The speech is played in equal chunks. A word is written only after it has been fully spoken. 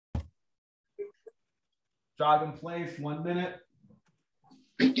Jog in place, 1 minute.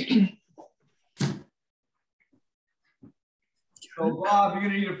 So Bob, you're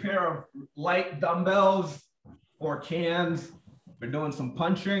gonna need a pair of light dumbbells or cans. We're doing some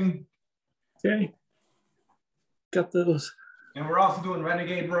punching. Okay, got those. And we're also doing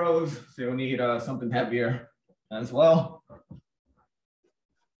renegade rows, so you'll need something heavier as well.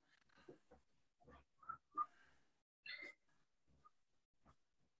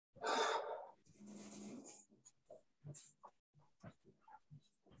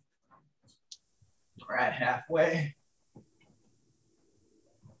 We're at halfway.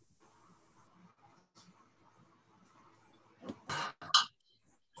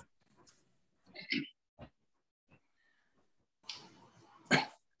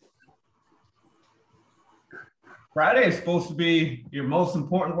 Friday is supposed to be your most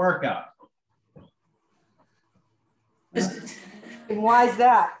important workout. And why is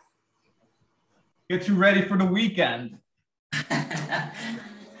that? Get you ready for the weekend.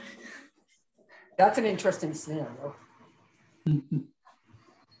 That's an interesting scenario.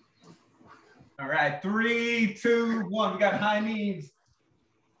 All right, 3, 2, 1. We got high knees.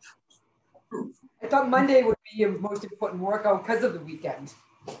 I thought Monday would be your most important workout because of the weekend.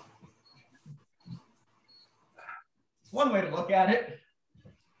 One way to look at it.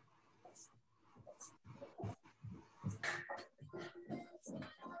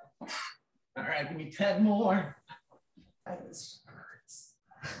 All right, give me 10 more.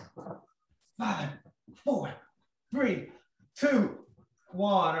 5, 4, 3, 2,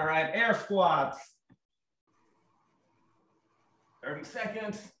 1. All right, air squats. 30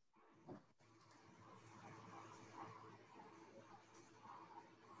 seconds.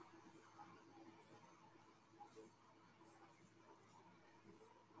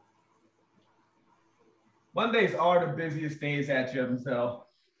 Mondays are the busiest days at gym, so.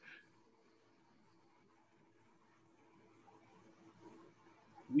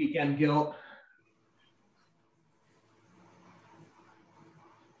 Weekend guilt.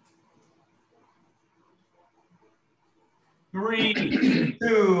 Three,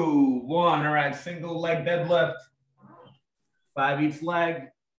 2, 1. All right, single leg deadlift. 5 each leg.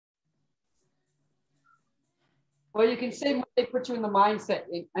 Well, you can say Monday put you in the mindset.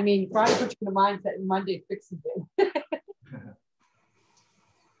 I mean, Friday put you in the mindset and Monday fixes it.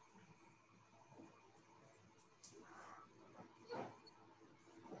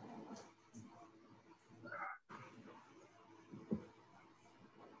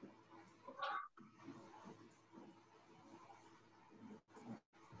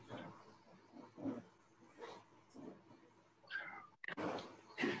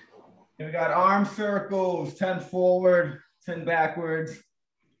 And we got arm circles, 10 forward, 10 backwards.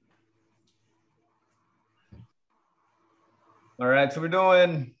 All right, so we're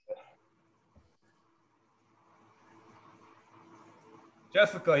doing.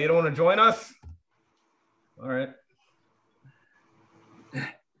 Jessica, you don't want to join us? All right.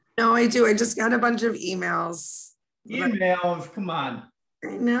 No, I do. I just got a bunch of emails. Emails, come on.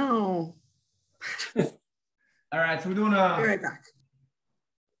 I know. All right, so we're doing Be right back.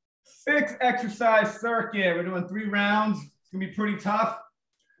 6 exercise circuit. We're doing 3 rounds. It's gonna be pretty tough.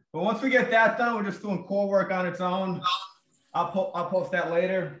 But once we get that done, we're just doing core work on its own. I'll post that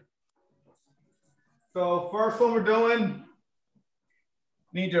later. So first one we're doing,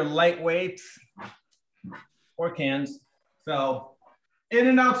 need your light weights or cans. So in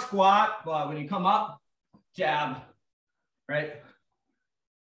and out squat, but when you come up, jab, right?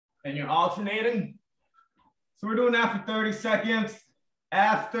 And you're alternating. So we're doing that for 30 seconds.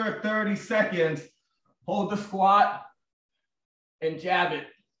 After 30 seconds, hold the squat and jab it.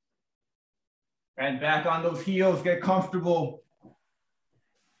 And back on those heels, get comfortable.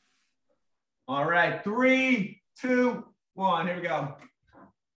 All right, 3, 2, 1, here we go.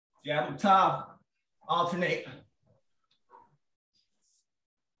 Jab up top, alternate.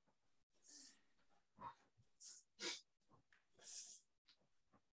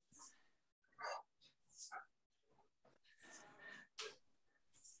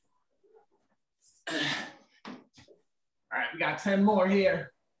 All right, we got 10 more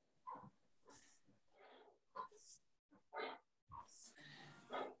here.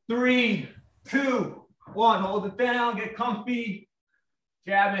 3, 2, 1, hold it down, get comfy,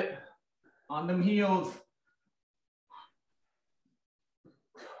 jab it on them heels.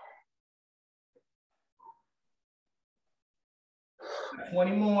 Got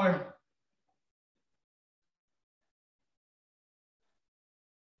 20 more.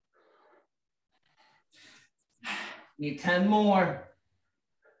 Need 10 more.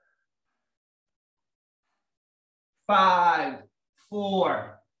 5,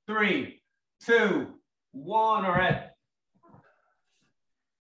 4, 3, 2, one. All right.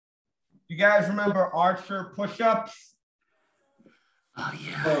 You guys remember archer push-ups? Oh,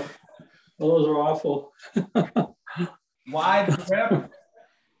 yeah. Oh, those are awful. Wide grip.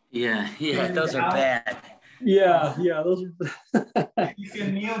 Yeah, those are bad. Yeah, those are. You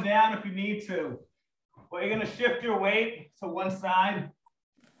can kneel down if you need to. Well, you're gonna shift your weight to one side.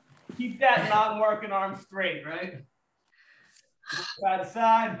 Keep that non-working arm straight, right? Side to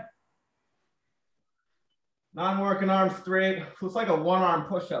side. Non-working arm straight. So it's like a one-arm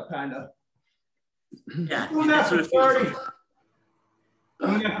push-up, kind of. Yeah, Doing that for 30.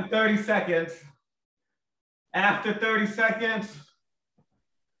 Doing that for 30 seconds. After 30 seconds,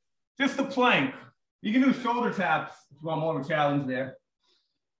 just a plank. You can do shoulder taps if you want more of a challenge there.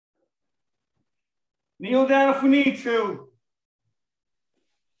 Kneel down if we need to.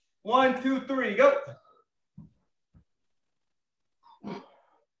 1, 2, 3, go.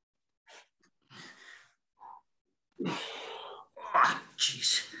 Oh,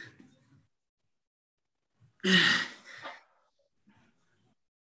 jeez.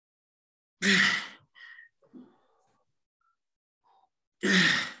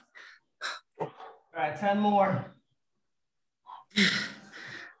 All right, 10 more.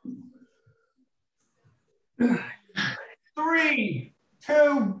 Three,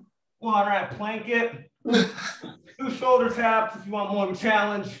 two, one. All right, plank it. Do shoulder taps if you want more of a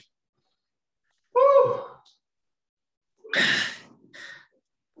challenge. Woo!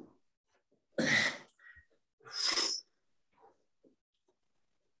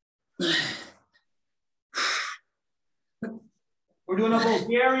 We're doing a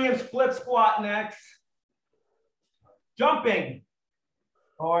Bulgarian split squat next. Jumping,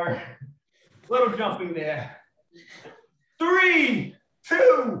 or little jumping there. 3,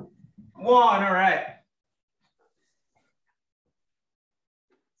 2, 1. All right.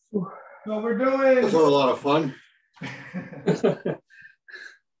 So we're doing. Those are a lot of fun. So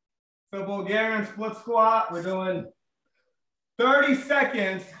Bulgarian split squat. We're doing 30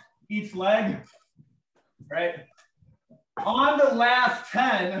 seconds each leg, right? On the last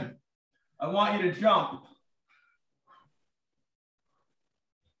 10, I want you to jump.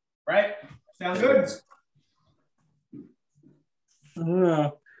 Right? Sound good?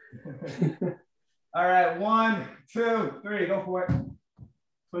 All right, 1, 2, 3, go for it.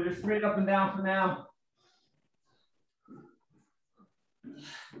 So just straight up and down for now.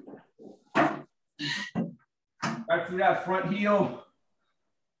 Right through that front heel.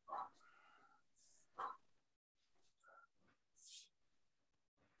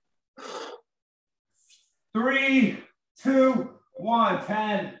 Three, 2, 1,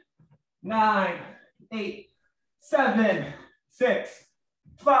 10, 9, 8, 7, 6,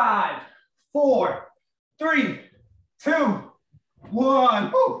 5, 4, 3, 2,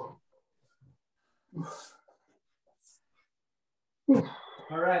 1. Woo. All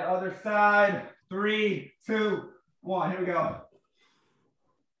right, other side. 3, 2, 1. Here we go.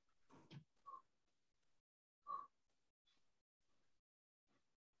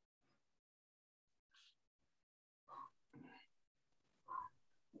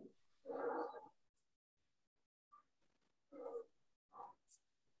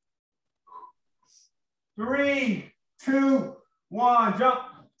 Three, 2, 1, jump.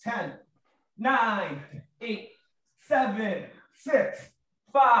 10, 9, 8, 7, 6,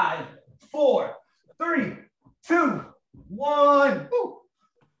 5, 4, 3, 2, 1. Woo.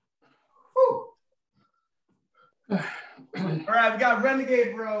 Woo. All right, we got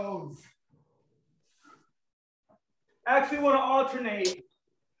Renegade rows. Actually want to alternate.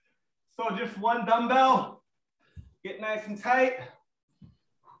 So just one dumbbell, get nice and tight,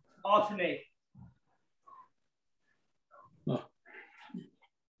 alternate.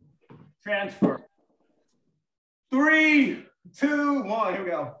 Transfer. 3, 2, 1. Here we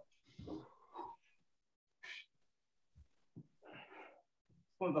go.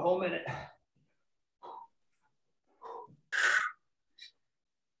 For the whole minute.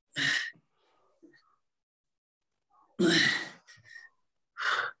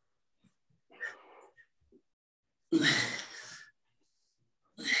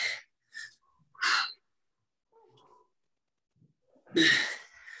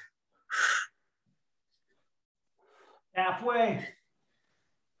 Halfway.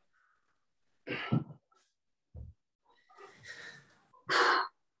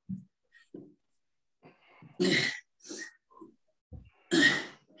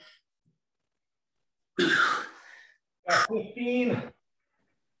 Got 15.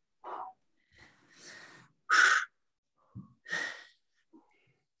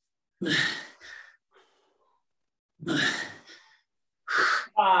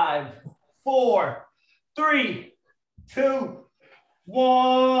 Five, 4, 3, 2,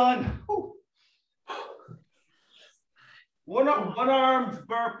 1. Woo. One-armed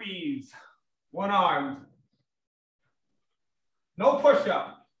burpees. One-armed. No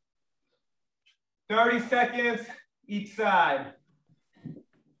push-up. 30 seconds each side.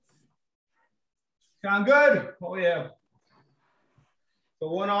 Sound good? Oh, yeah.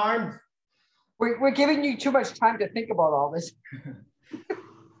 So one-armed. We're giving you too much time to think about all this.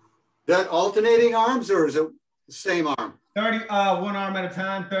 That alternating arms or is it the same arm? 30, one arm at a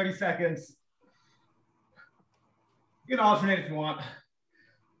time, 30 seconds. You can alternate if you want.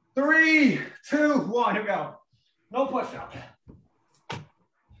 3, 2, 1, here we go. No push-up.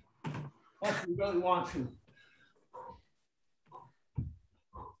 Unless you really want to.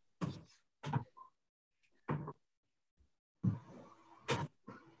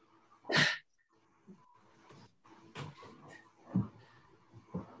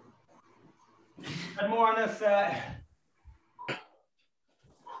 And more on this side.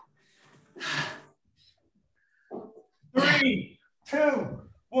 Three, 2,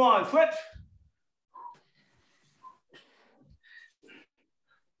 1, switch.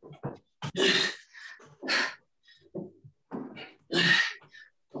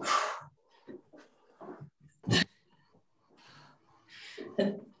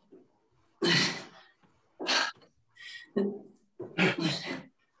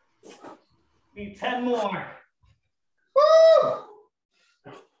 Need 10 more. Woo!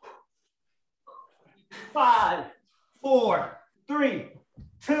 5, 4, 3,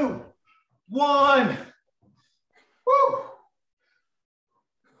 2, 1. Woo!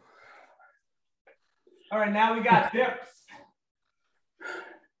 All right, now we got dips.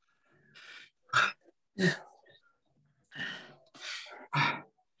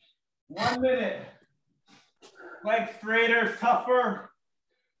 One minute. Legs straighter, tougher.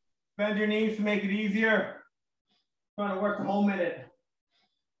 Bend your knees to make it easier. Trying to work the whole minute.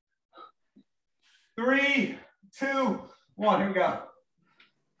 3, 2, 1. Here we go.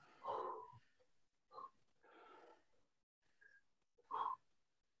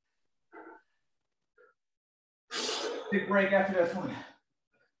 Big break after this one.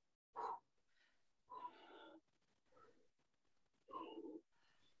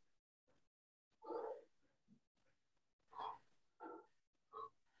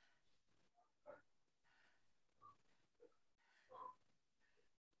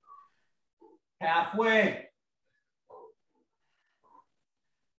 Halfway.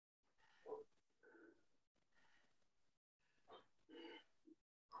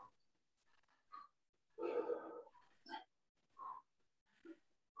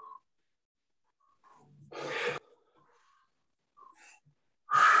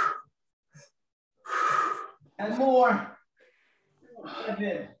 And more.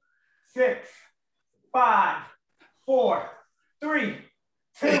 7, 6, 5, 4, 3,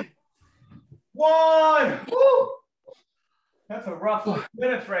 2, 1. Woo! That's a rough 6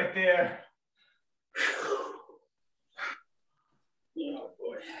 minutes right there. Oh,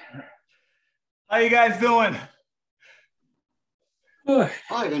 boy. How you guys doing?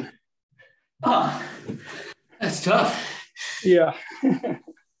 Ivan. Oh, that's tough. Yeah. That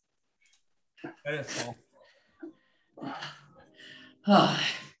is cool. Oh.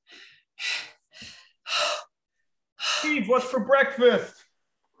 Steve, what's for breakfast?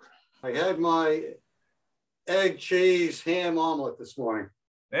 I had my egg, cheese, ham omelet this morning.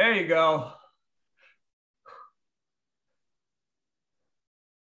 There you go.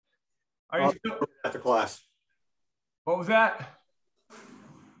 Are you still? After class. What was that?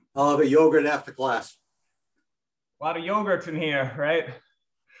 I'll have a yogurt after class. A lot of yogurts in here, right?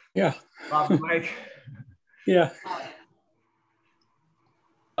 Yeah. Bob and Mike. Yeah.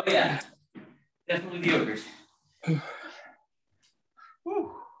 Oh yeah, definitely the yogurt.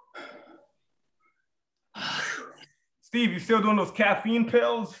 Woo. Steve, you still doing those caffeine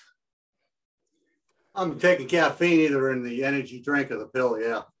pills? I'm taking caffeine either in the energy drink or the pill,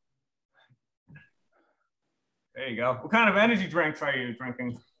 yeah. There you go. What kind of energy drinks are you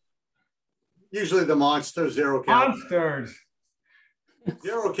drinking? Usually the Monster, 0 calorie. Monsters.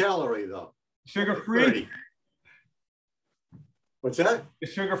 0 calorie though. Sugar-free? 30. What's that? The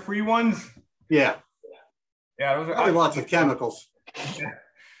sugar-free ones? Yeah. Yeah, those are Probably lots of chemicals. Yeah.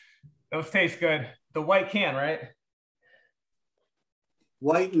 Those taste good. The white can, right?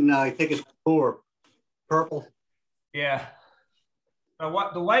 White and I think it's or purple. Yeah. The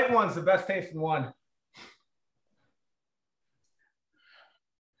white one's the best tasting one.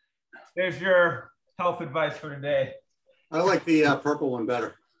 There's your health advice for today. I like the purple one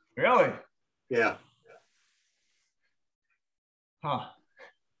better. Really? Yeah. Huh.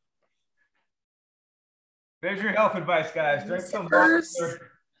 There's your health advice, guys. Drink some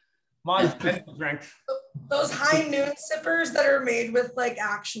monster drinks. Those high noon sippers that are made with like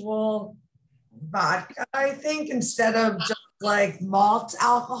actual vodka, I think, instead of just like malt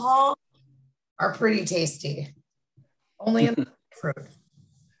alcohol, are pretty tasty. Only in fruit.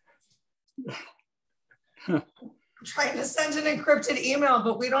 I'm trying to send an encrypted email,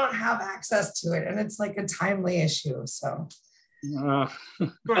 but we don't have access to it, and it's like a timely issue. So, about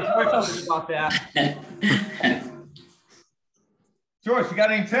that. George, you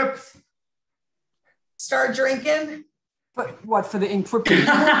got any tips? Start drinking. But what, for the encrypted?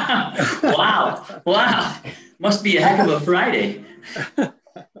 Wow. Must be a heck of a Friday.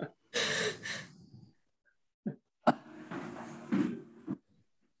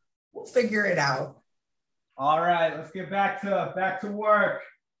 We'll figure it out. All right, let's get back to work.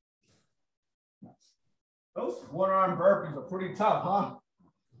 Those one-arm burpees are pretty tough,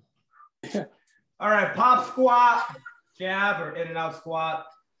 huh? All right, pop squat, jab or in and out squat.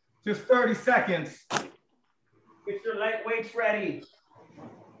 Just 30 seconds. Get your light weights ready.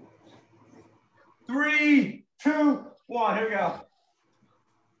 3, 2, 1. Here we go.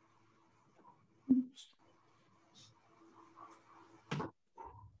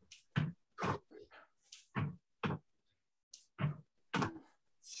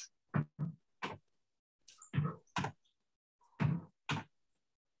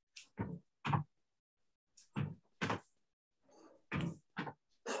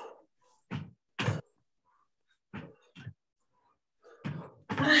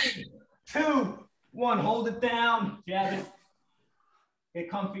 Two, one, hold it down, jab it, get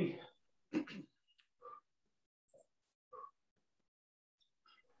comfy.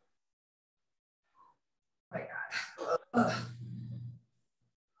 My God.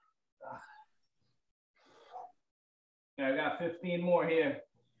 Yeah, I got 15 more here.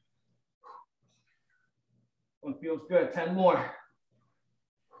 One feels good, 10 more.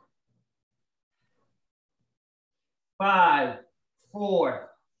 5, 4,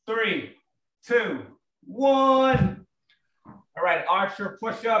 3, 2, 1. All right, archer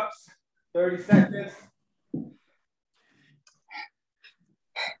push-ups, 30 seconds.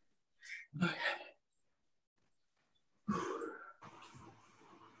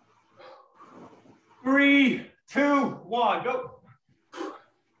 Three, 2, 1, go.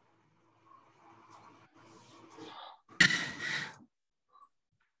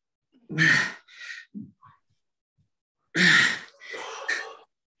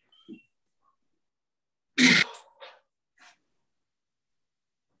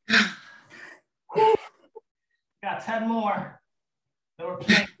 Got 10 more. Then we're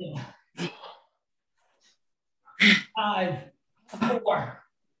planking. 5, 4,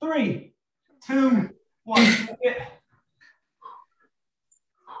 3, 2, 1.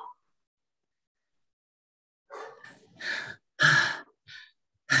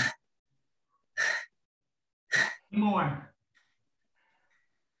 More.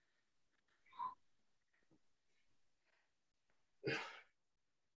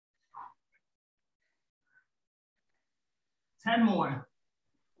 Ten more.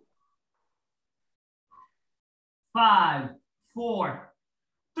 5, 4,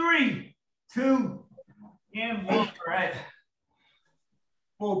 3, 2, and 1. All right.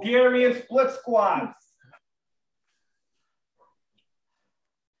 Bulgarian split squats.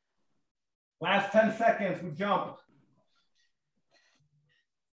 Last 10 seconds, we jump.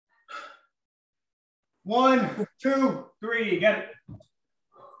 1, 2, 3, get it.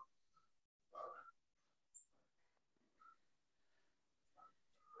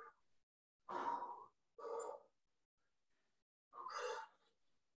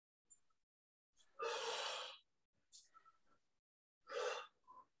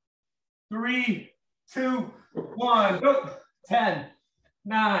 Three, 2, 1, go. 10,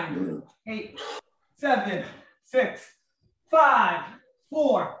 9, 8, 7, 6, 5,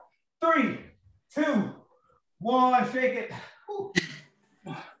 4, 3, 2, 1. Shake it. Woo.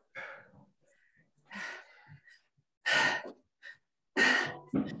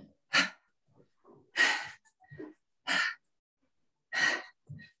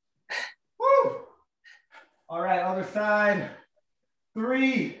 Woo. All right, other side.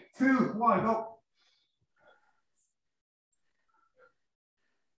 3, 2, 1, go.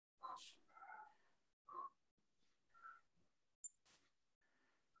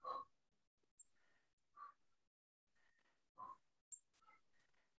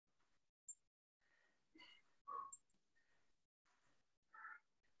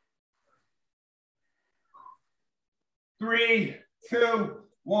 Three, 2,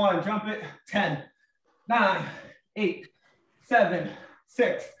 1, jump it. 10, 9, 8, 7,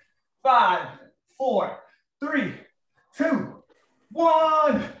 6, 5, 4, 3, 2,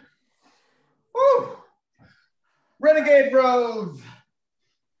 1. Woo! Renegade rows.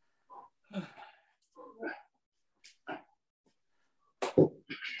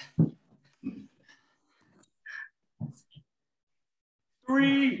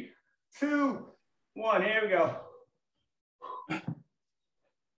 Three, 2, 1. Here we go.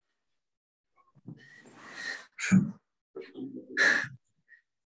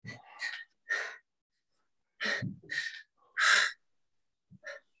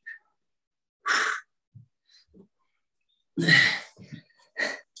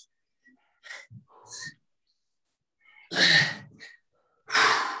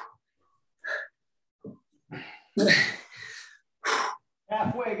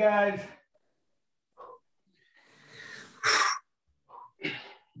 Halfway, guys.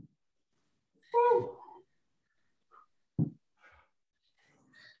 Woo.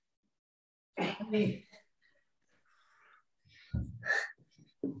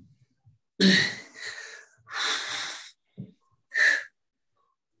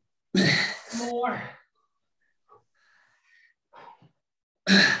 More.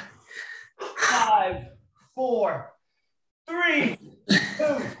 5, 4, 3,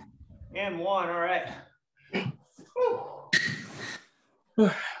 2, and 1. All right. Woo.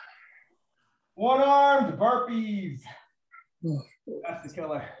 One armed burpees. That's the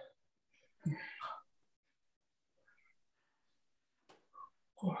killer.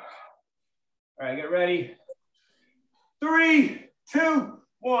 All right, get ready. 3, 2,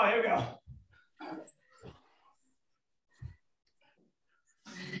 1. Here we go.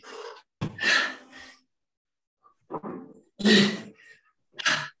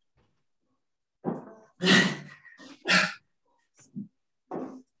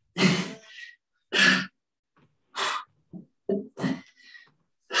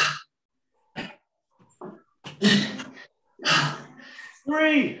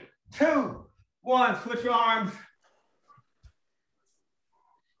 Three, 2, 1. Switch your arms.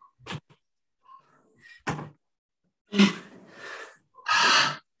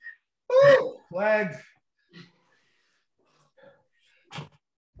 Woo. Legs.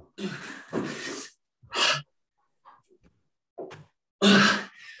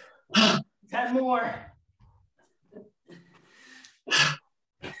 Ten more.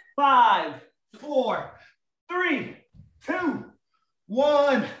 5, 4, 3, 2,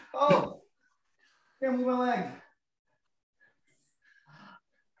 1. Oh, can't move my leg.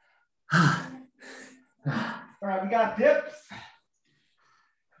 All right, we got dips.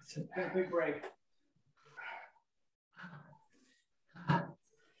 Big break.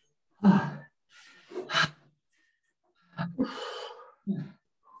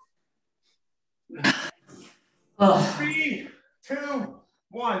 Oh. 3, 2,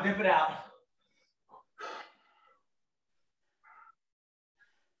 1. Dip it out.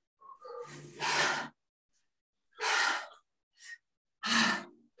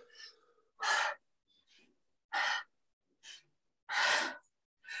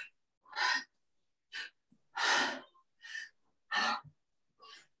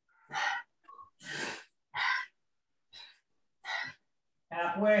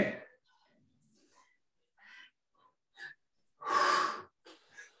 Halfway.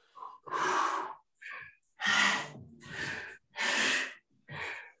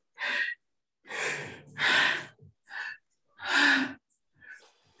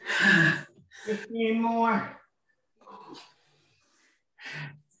 Fifteen more.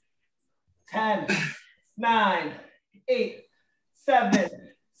 10, 9, 8, 7,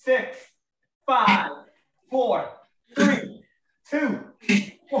 6, 5, 4, 3, 2,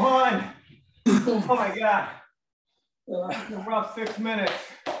 1. Oh my God. That's a rough 6 minutes.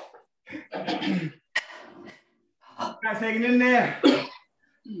 Guys, hanging in there.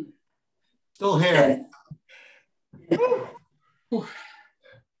 Still here.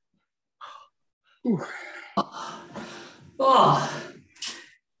 Oh.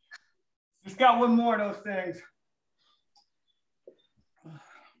 Just got one more of those things.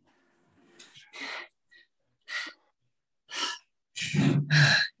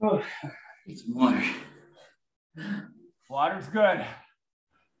 Oh. It's more. Water's good.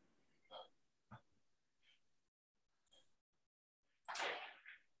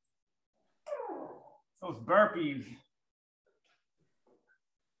 Those burpees.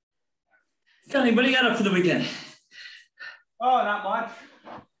 Tell me, what do you got up for the weekend? Oh, not much.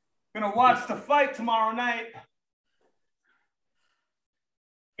 Gonna watch the fight tomorrow night.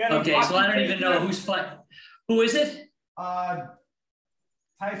 Okay, so I don't even know who's fighting. Who is it?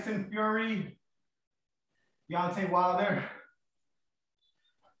 Tyson Fury, Deontay Wilder,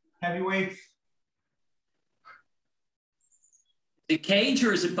 heavyweights. it cage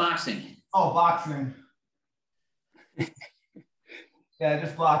or is it boxing? Oh, boxing. Yeah,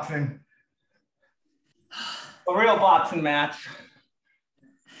 just boxing. A real boxing match.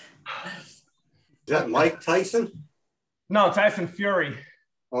 Is that Mike Tyson? No, Tyson Fury.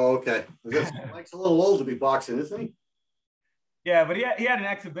 Oh, okay. Mike's a little old to be boxing, isn't he? Yeah, but he had an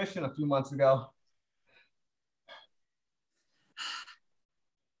exhibition a few months ago.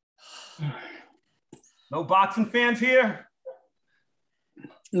 No boxing fans here?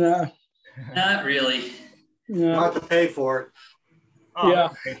 No. Not really. You No. have to pay for it. Oh, Yeah.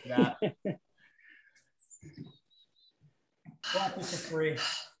 I'll pay for that. Boxing for free.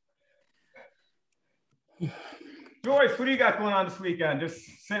 Joyce, what do you got going on this weekend? Just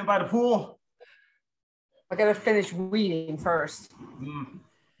sitting by the pool? I gotta finish weeding first.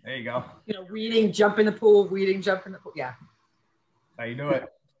 There you go. You know, weeding, jump in the pool, weeding, jump in the pool. Yeah. How you do it?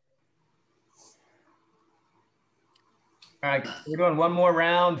 All right, we're doing one more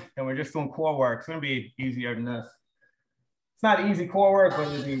round and we're just doing core work. It's gonna be easier than this. It's not easy core work, but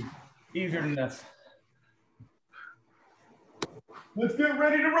it'll be easier than this. Let's get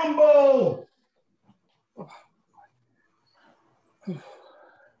ready to rumble.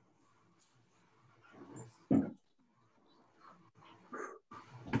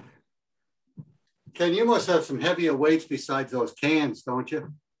 Ken, you must have some heavier weights besides those cans, don't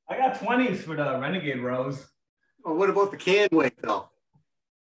you? I got 20s for the Renegade rows. Oh, what about the can weight, though?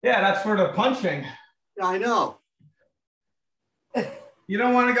 Yeah, that's for the punching. Yeah, I know. You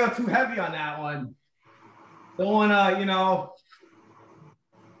don't want to go too heavy on that one. Don't want to, you know,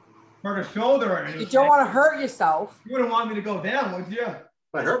 hurt a shoulder or anything. You don't want to hurt yourself. You wouldn't want me to go down, would you?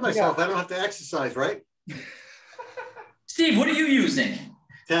 If I hurt myself, I don't have to exercise, right? Steve, what are you using?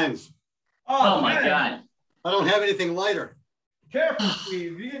 Tens. Oh my man. God. I don't have anything lighter. Careful,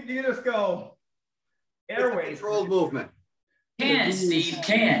 Steve. You just go airways. Controlled movement. Cans, Steve,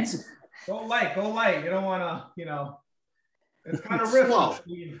 cans. Go light, go light. You don't want to, you know, it's kind of It's slow. risky,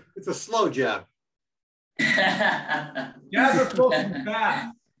 Steve. It's a slow jab. Jabs are supposed to be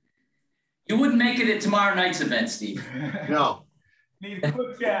fast. You wouldn't make it at tomorrow night's event, Steve. No. Need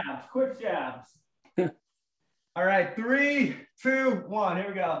quick jabs, quick jabs. All right, 3, 2, 1. Here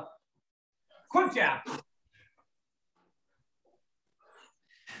we go. Quick jab. It's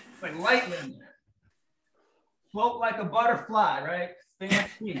like lightning. Float like a butterfly, right? Stay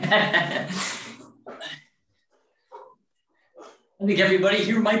next week. I think everybody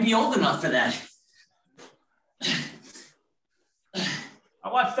here might be old enough for that. I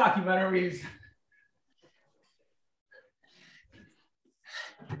watch documentaries.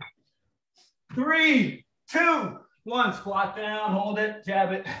 Three, two, one. Squat down, hold it,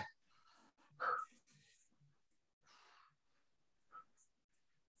 jab it.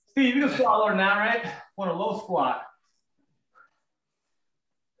 Steve, you can squat lower than that, right? Want a low squat.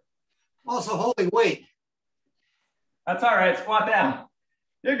 Also holding weight. That's all right. Squat down.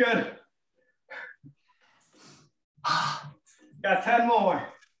 You're good. Got 10 more.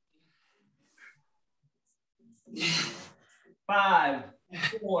 5,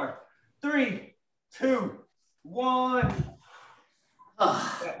 4, 3, 2, 1.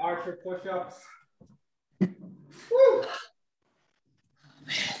 Got archer push-ups. Woo.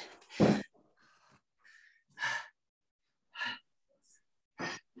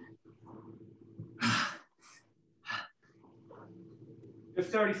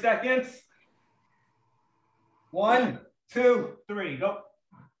 Just 30 seconds. 1, 2, 3, go.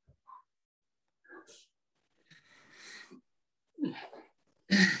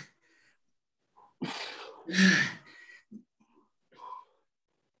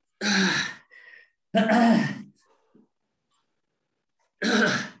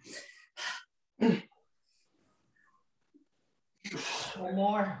 One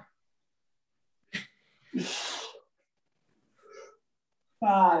more.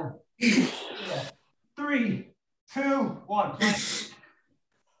 5, 4, 3, 2, 1.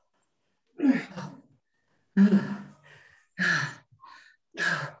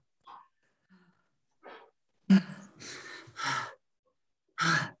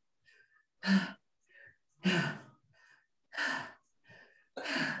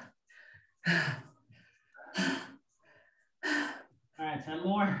 All right, 10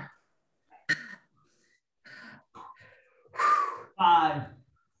 more. 5,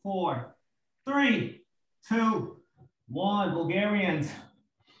 4, 3, 2, 1. Bulgarians.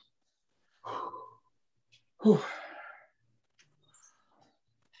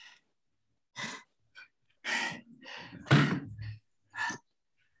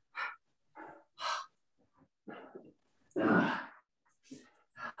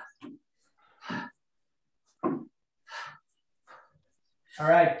 All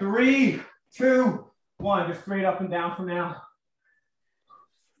right, 3, 2, 1. Just straight up and down for now.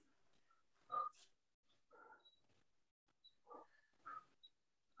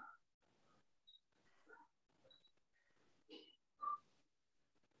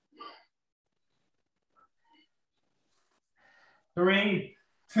 Three,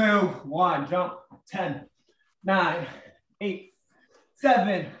 2, 1. Jump. 10, 9, 8,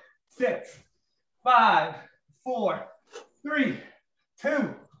 7, 6, 5, 4, 3,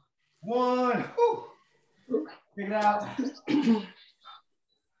 2, 1. Woo. Take it out. Give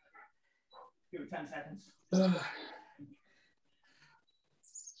it 10 seconds. All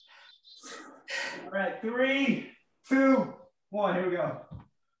right, 3, 2, 1. Here we go.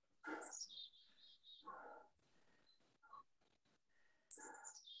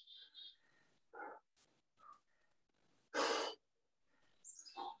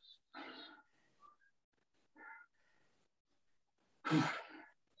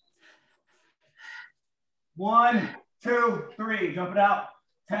 One, 2, 3. Jump it out.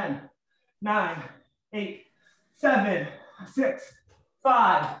 10, 9, 8, 7, 6,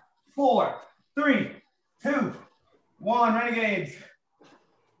 5, 4, 3, 2, 1. Renegades.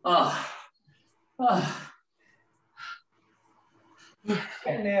 Oh. Oh. Get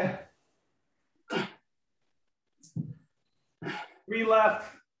in there. 3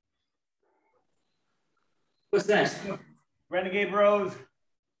 left. What's next? Renegade rows.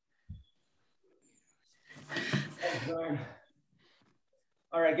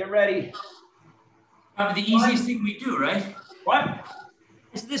 All right, get ready. Probably the easiest thing we do, right? What?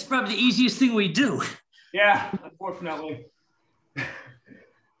 Isn't this probably the easiest thing we do? Yeah, unfortunately.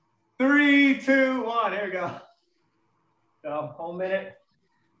 3, 2, 1. Here we go. So, whole minute.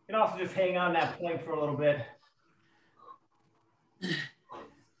 You can also just hang on that plank for a little bit.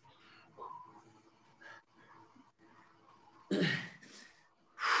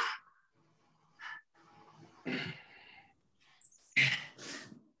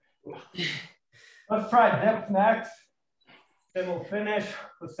 Let's try dips next. Then we'll finish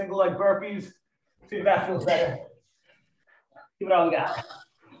with single leg burpees. See if that feels better. See what all we got.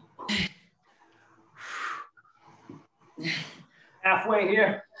 Halfway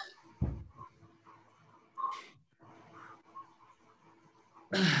here.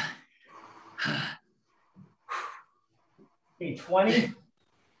 Okay, 20.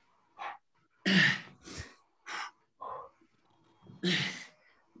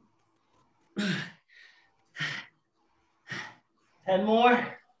 Ten more.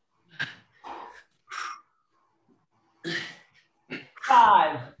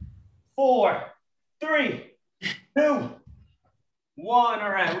 5, 4, 3, 2, 1. All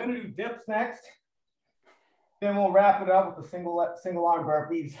right, we're gonna do dips next. Then we'll wrap it up with the single arm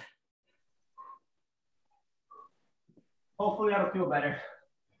burpees. Hopefully that'll feel better.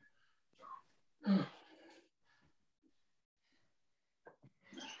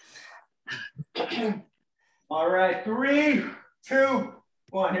 All right, 3, 2,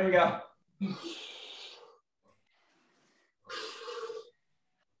 1. Here we go.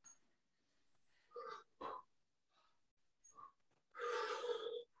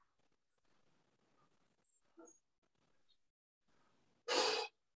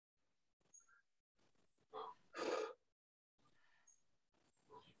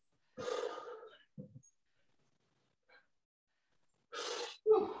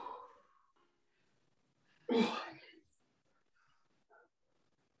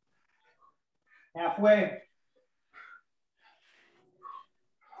 Halfway.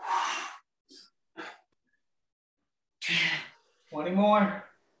 Twenty more.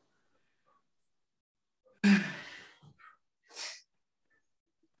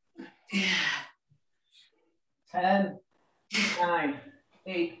 10, 9,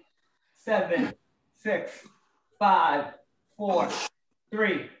 8, 7, 6, 5, 4,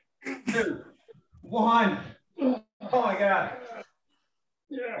 3, 2, 1. Oh my God.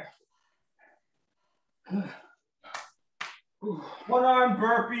 Yeah. One arm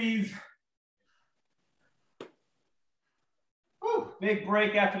burpees. Whew. Big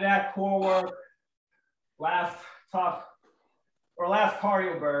break after that, core work. Last tough, or last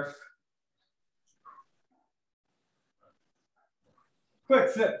cardio burst. Quick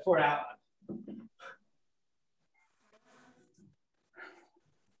sit for it out.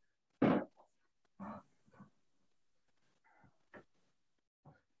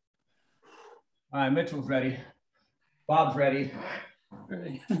 All right, Mitchell's ready. Bob's ready.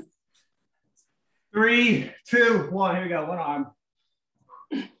 Ready. 3, 2, 1. Here we go. One arm.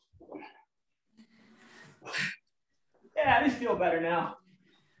 Yeah, these feel better now.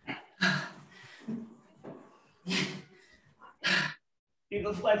 Give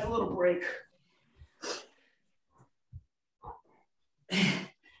those legs a little break. A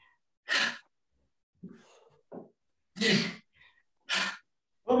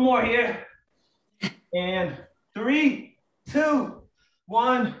little more here. And 3, 2,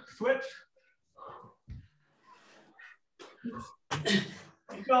 1, switch.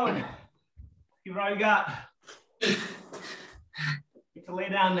 Keep going. Give it all you got. Get to lay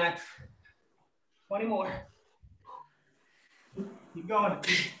down next. 20 more. Keep going.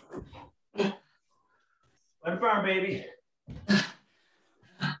 Let it burn, baby.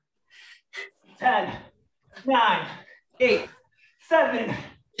 10, 9, 8, 7,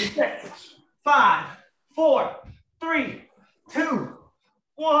 6, 5, 4, 3, 2,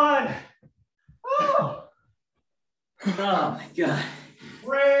 1. Oh, Oh my God.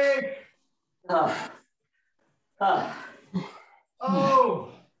 break. Oh. Oh.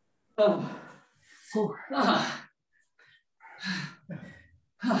 Oh. Oh.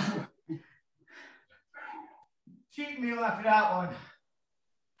 Oh. Cheat meal after that one.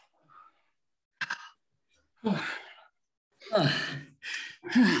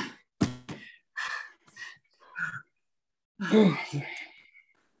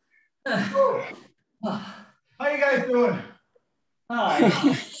 How you guys doing?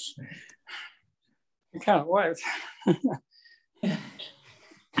 Oh. It kind of worked. As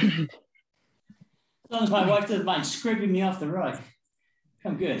long as my wife doesn't mind scraping me off the rug,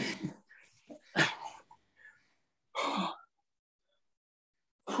 I'm good.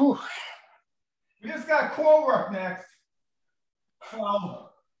 We just got core work next. So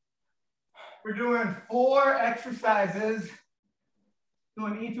we're doing 4 exercises,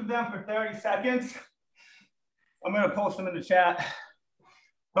 doing each of them for 30 seconds. I'm gonna post them in the chat.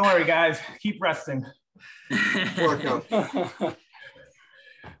 Don't worry, guys, keep resting. Workout.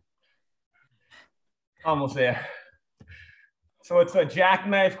 Almost there. So it's a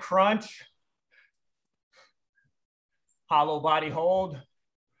jackknife crunch, hollow body hold,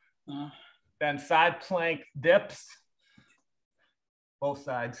 then side plank dips, both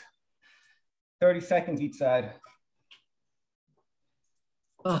sides. 30 seconds each side.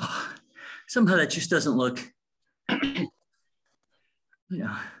 Oh, somehow that just doesn't look,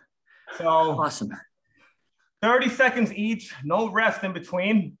 So awesome. 30 seconds each, no rest in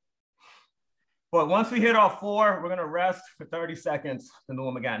between. But once we hit all 4, we're gonna rest for 30 seconds and do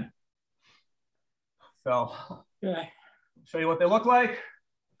them again. So Okay. show you what they look like.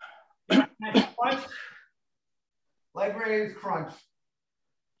 Crunch, leg raise, crunch.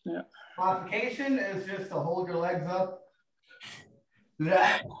 Yeah. Modification is just to hold your legs up. Do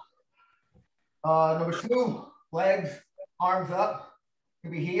that. Number 2, legs, arms up.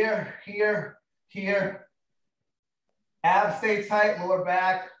 Could be here, here, here. Abs stay tight, lower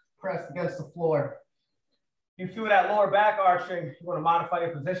back pressed against the floor. If you feel that lower back arching, you want to modify your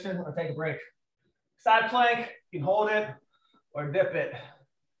position or take a break. Side plank, you can hold it or dip it.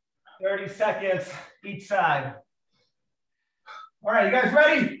 30 seconds each side. All right, you guys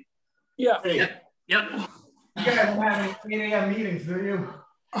ready? Yeah. Yep. You guys don't have any 8 a.m. meetings, do you?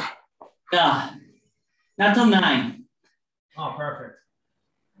 Not till 9. Oh, perfect.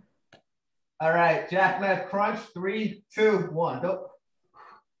 All right, jackknife crunch, 3, 2, 1, go.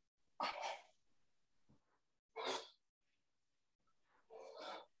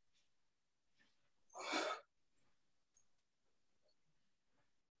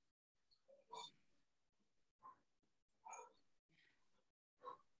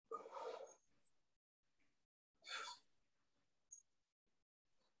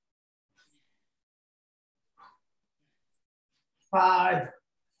 Five,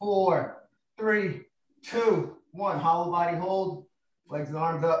 4, 3, 2, 1. Hollow body hold. Legs and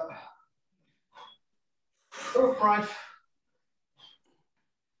arms up. Little crunch.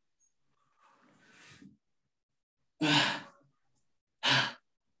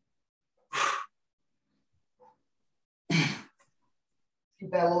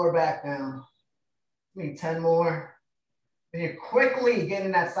 Keep that lower back down. Maybe 10 more. Then you quickly get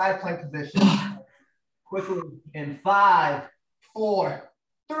in that side plank position. Quickly in 5, 4,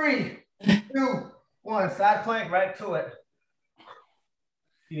 3, 2, 1. Side plank right to it.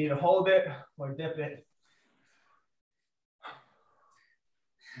 You need to hold it or dip it.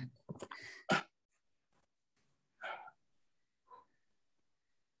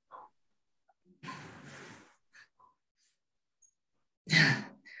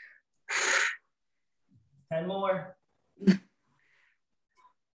 Ten more.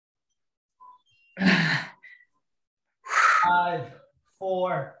 5,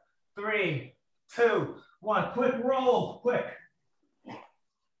 4, 3, 2, 1. Quick roll, quick.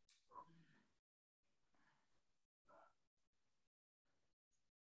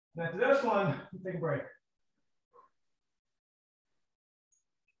 After this one, take a break.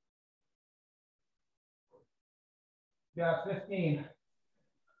 Got 15.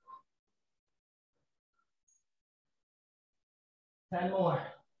 Ten more.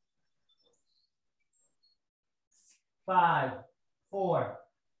 5, 4,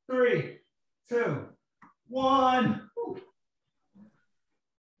 3, 2, 1.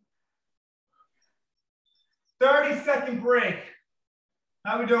 30-second break.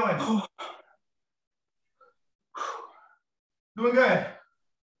 How we doing? Doing good.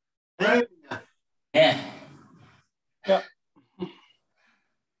 Ready? Yeah. Yeah.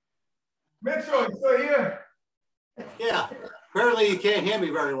 Mitchell, you still here? Yeah, apparently you can't hear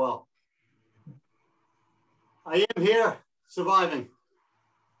me very well. I am here, surviving.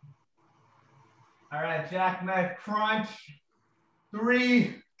 All right, jackknife crunch.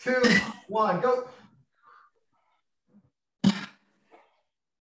 3, 2, 1, go.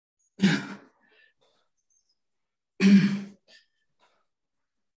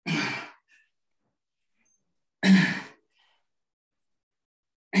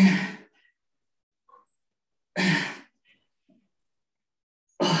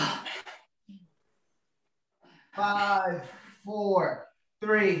 Five, 4,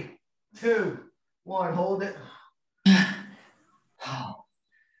 3, 2, 1. Hold it.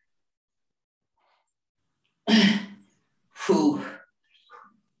 Phew.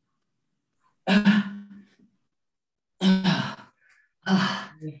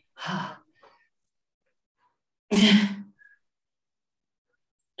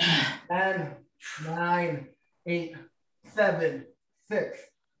 And 9, 8, 7, 6,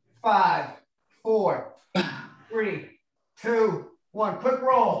 5, 4, 3, 2, 1. Quick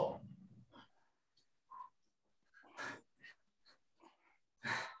roll.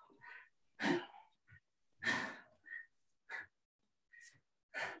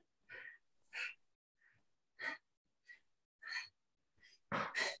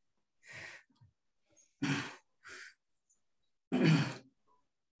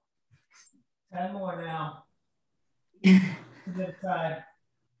 Ten more now. To the side.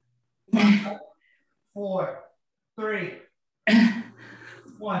 5, 4, 3,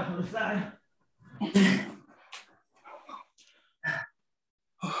 1. To the side.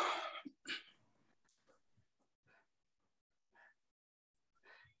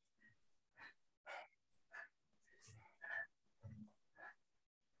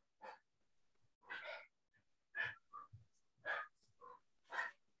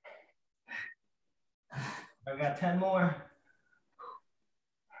 I got 10 more.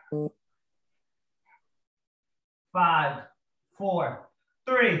 5, 4,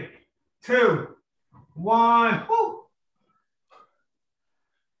 3, 2, 1. Woo!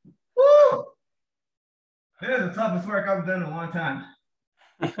 Woo! This is the toughest work I've done in a long time.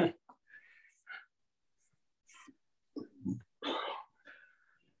 Is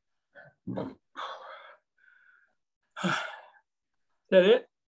that it?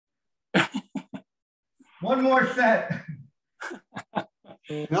 One more set.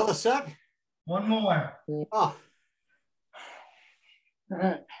 Another set? One more. Oh, All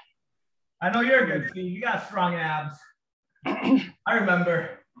right. I know you're good, Steve. You got strong abs. I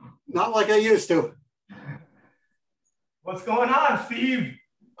remember. not like I used to. What's going on, Steve?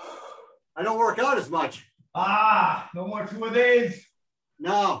 I don't work out as much. Ah, no more 2-a-days.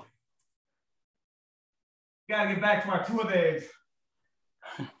 No. Gotta get back to our 2-a-days.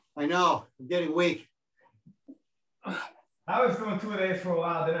 I know. I'm getting weak. I was doing 2-a-days for a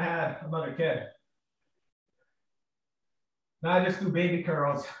while, then I had another kid. Now I just do baby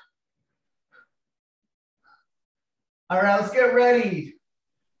curls. All right, let's get ready.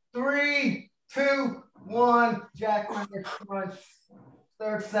 3, 2, 1. Jackknife crunch.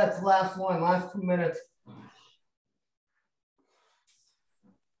 Third set's last one, last 2 minutes.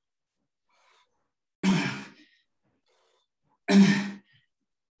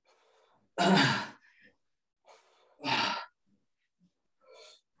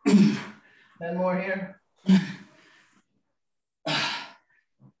 Ten more here.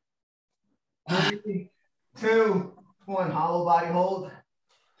 3, 2, 1. Hollow body hold.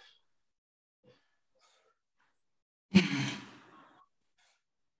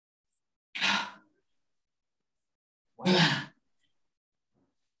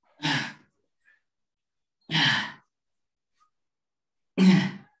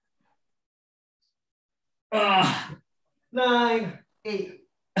 Ah. 9, 8,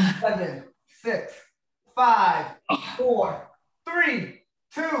 7, 6, 5, 4, 3,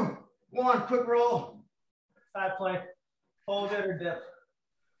 2, 1. Quick roll. Side plank. Hold it or dip.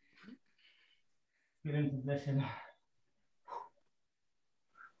 Get in position.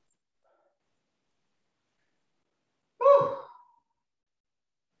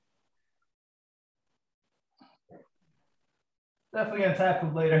 Definitely gonna tackle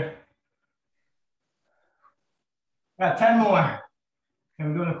later. Got 10 more. And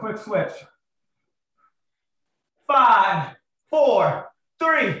we're doing a quick switch. 5, 4,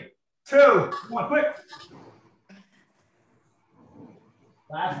 3, 2, 1, quick.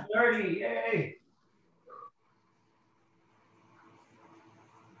 Last 30, yay.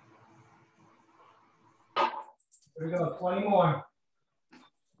 Here we go, 20 more.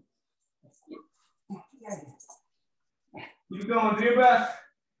 Keep going, do your best.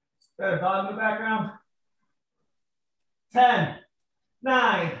 Got a dog in the background. 10,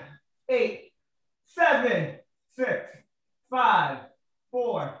 9, 8, 7, 6, 5,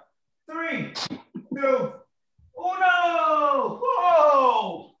 4, 3, 2, oh no!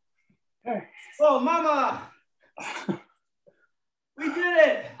 Whoa! Oh, mama! We did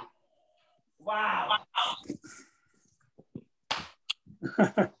it! Wow!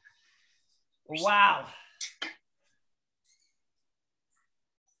 Wow!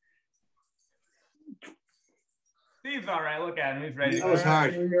 Steve's all right. Look at him. He's ready. That was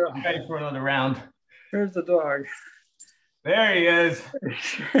hard. He's ready for another round. Here's the dog. There he is.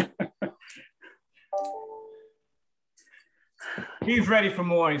 He's ready for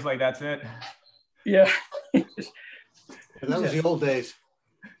more. He's like, that's it. Yeah. That was the old days.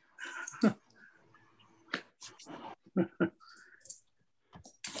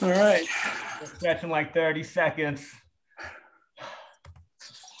 All right. Stretching like 30 seconds.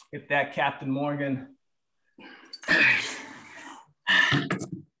 Get that, Captain Morgan.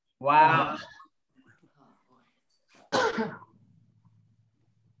 Wow.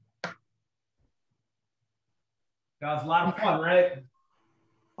 That was a lot of fun, right?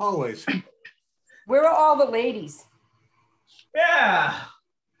 Always. Where are all the ladies? Yeah.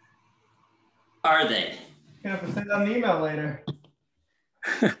 Are they? Gonna have to send out an email later.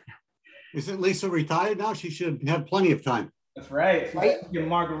 Isn't Lisa retired now? She should have plenty of time. That's right. She's Right. getting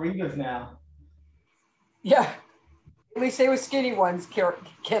margaritas now. Yeah. At least they were skinny ones,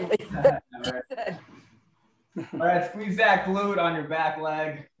 Kenley. All right. All right, squeeze that glute on your back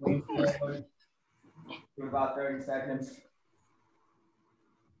leg. Lean forward. Do about 30 seconds.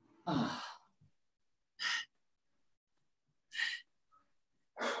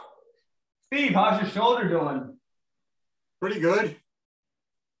 Steve, how's your shoulder doing? Pretty good.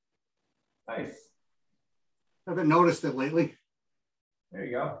 Nice. Haven't noticed it lately. There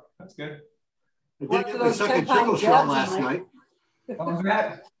you go. That's good. I What did are get my those second 10-pound shingle shot jabs, last Mike? night. What was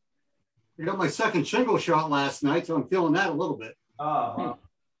that? I got my second shingle shot last night, so I'm feeling that a little bit. Oh, wow.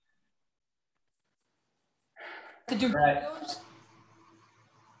 To do Right. those?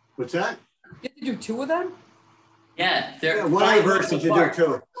 What's that? You have to do two of them? Yeah, they're Yeah, one 5 reverse months you do apart.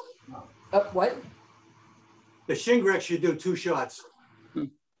 too. What? The Shingrix you do 2 shots.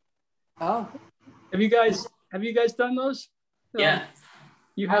 Oh, Have you guys done those? No. Yeah.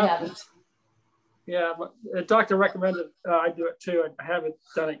 You I have? haven't. Yeah, but the doctor recommended I do it too. I haven't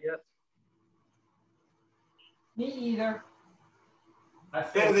done it yet. Me either.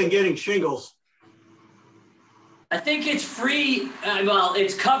 Better than getting shingles. I think it's free. Well,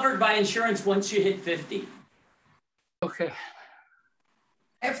 it's covered by insurance once you hit 50. Okay.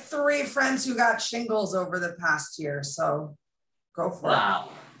 I have 3 friends who got shingles over the past year, so go for it. Wow.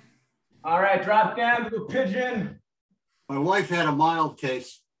 All right, drop down to a pigeon. My wife had a mild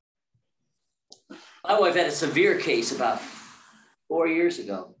case. My wife had a severe case about 4 years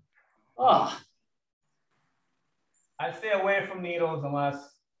ago. Oh, I stay away from needles unless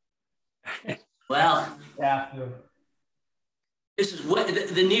well, you have to. this is way,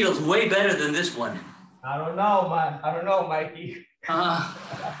 the needle's way better than this one. I don't know, Mikey. Uh,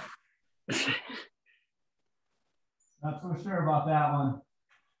 Not so sure about that one.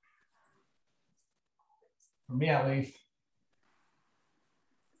 For me, at least.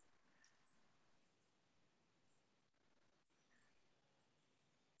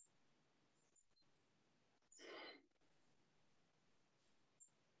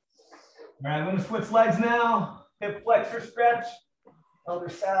 All right, I'm going to switch legs now. Hip flexor stretch. Other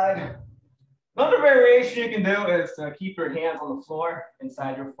side. Another variation you can do is to keep your hands on the floor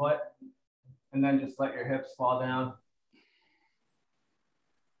inside your foot and then just let your hips fall down.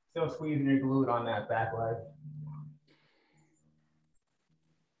 Still squeezing your glute on that back leg.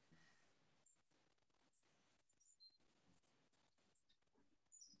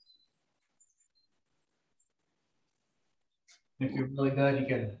 If you're really good, you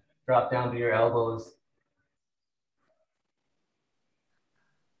can drop down to your elbows.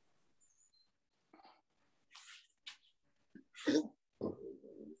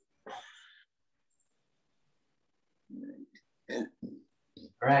 All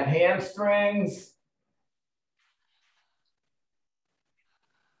right, hamstrings.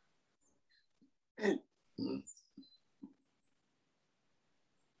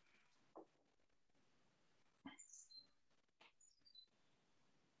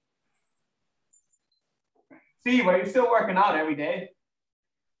 Steve, are you still working out every day?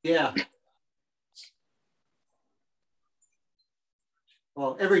 Yeah.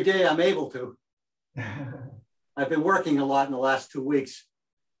 Well, every day I'm able to. I've been working a lot in the last 2 weeks.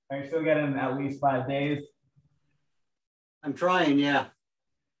 Are you still getting at least 5 days? I'm trying, yeah.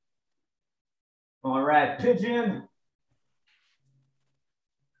 All right, pigeon.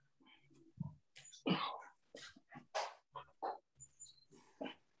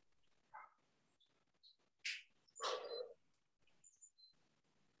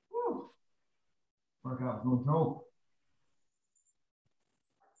 Workout, no joke.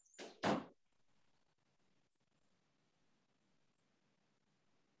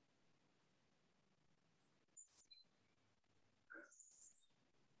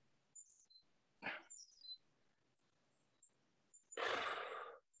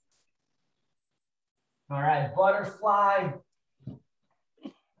 All right, butterfly.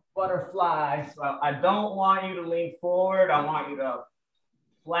 Butterfly. So I don't want you to lean forward. I want you to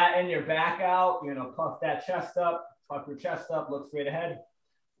flatten your back out, puff that chest up, puff your chest up, look straight ahead.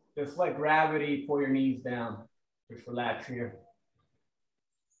 Just let gravity pull your knees down. Just relax here.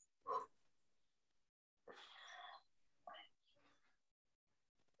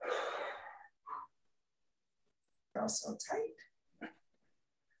 You're all so tight.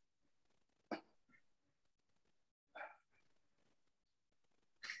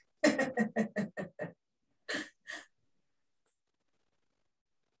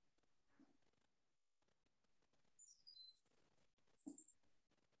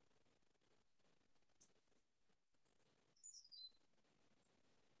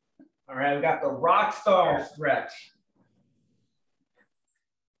 All right, we got the rock star stretch.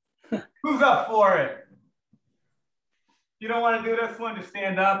 Who's up for it? You don't want to do this one, just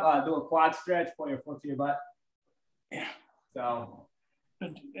stand up, do a quad stretch, pull your foot to your butt. Yeah. So,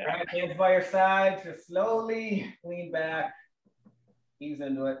 right hands by your side, just slowly lean back, ease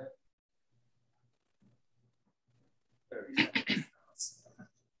into it. 30 seconds.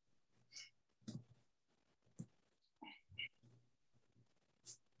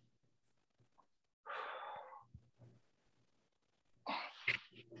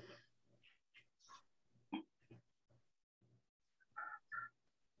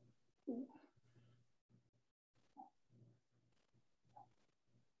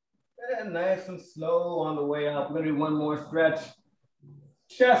 And nice and slow on the way up. Literally one more stretch.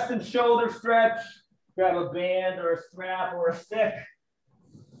 Chest and shoulder stretch. Grab a band or a strap or a stick.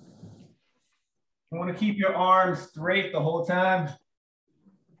 You want to keep your arms straight the whole time.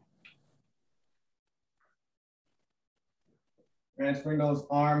 And bring those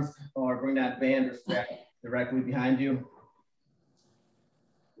arms or bring that band or strap directly behind you.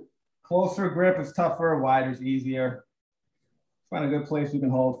 Closer grip is tougher, wider is easier. Find a good place you can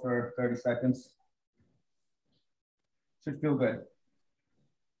hold for 30 seconds. Should feel good.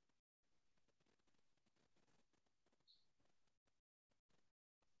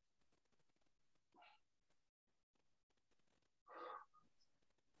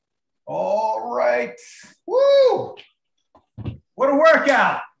 All right. Woo! What a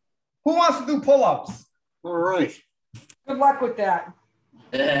workout. Who wants to do pull-ups? All right. Good luck with that.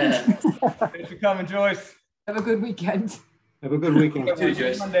 Thanks for coming, Joyce. Have a good weekend. Have a good weekend. You too,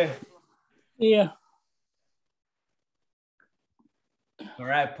 Joyce. Monday. Yeah. All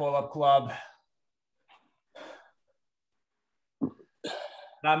right, pull-up club.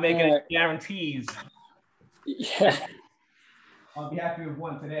 Not making any guarantees. Yeah. I'll be happy with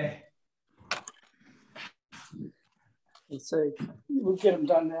one today. Let's say we'll get them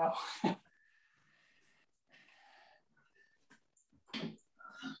done now.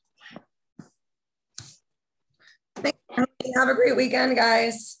 Have a great weekend,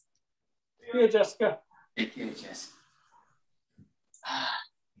 guys. Yeah, Jessica. Thank you, Jess.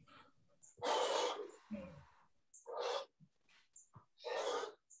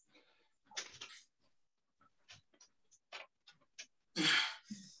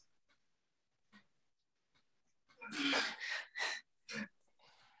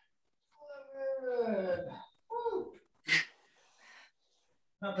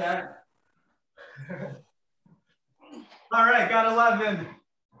 Not bad. All right, got 11.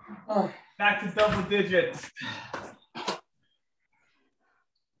 Back to double digits.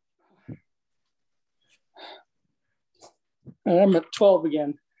 I'm at 12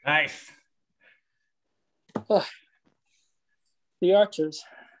 again. Nice. The arches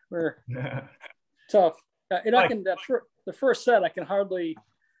were tough. And I can, the first set, I can hardly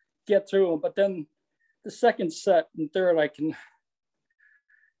get through them. But then the second set and third, I can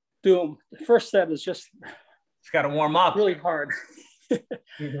do them. The first set is just It's got to warm up. really hard. You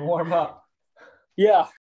need to warm up. Yeah.